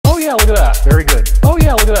yeah, look at that. Very good. Oh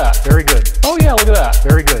yeah, look at that. Very good. Oh yeah, look at that.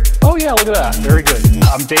 Very good. Oh yeah, look at that. Very good.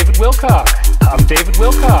 I'm David Wilcock. I'm David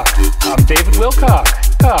Wilcock. I'm David Wilcock.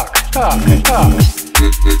 Cock, cock, cock.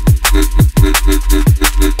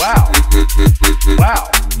 Wow.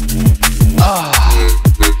 Wow.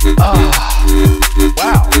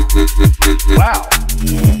 Wow. Wow.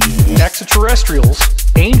 Extraterrestrials,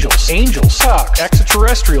 angels, angels, sock.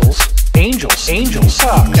 Extraterrestrials, angels, angels,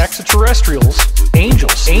 sock. Extraterrestrials,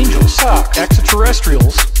 angels, angels, sock.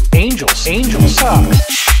 Extraterrestrials, angels, angels, sock.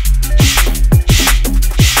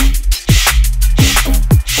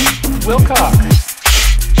 Wilcock.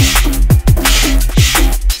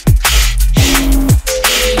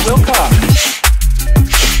 Wilcock.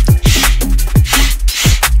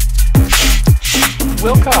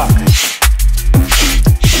 Wilcock.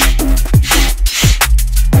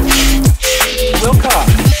 Wilcock.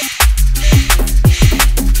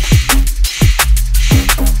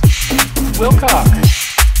 Wilcock.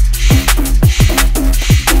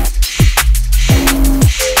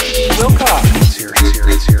 Wilcock. It's here, it's here,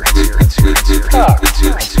 it's here, it's here, it's here, it's here. Cock. It's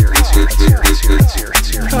here, it's here, it's here, it's here, it's here, it's here, it's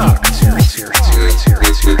here. Cock. It's here, it's here, it's here, it's here,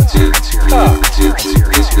 it's here, it's here, it's here. Cock. It's here, it's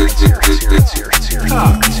here, it's here, it's here, it's here, it's here, it's here.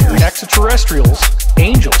 Cock. It's here. Extraterrestrials,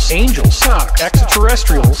 angels, angels, sock.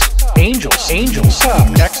 Extraterrestrials, angels, angels,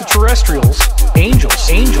 sock. Extraterrestrials, angels,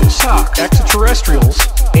 angels, sock. Extraterrestrials,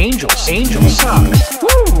 angels, angels, sock.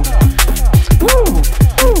 Woo! Woo!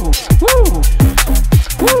 Woo! Woo!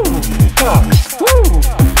 Woo! Cock. Woo!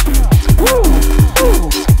 Woo! Woo!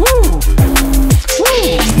 Woo! Woo!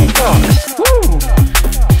 Cock. Woo!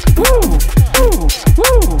 Woo! Woo!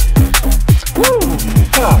 Woo! Woo!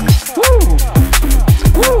 Cock. Woo!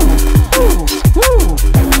 Woo! Woo! Woo!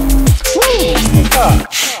 Woo! Cock.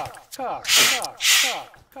 Cock. Cock.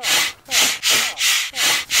 Cock.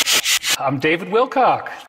 I'm David Wilcock.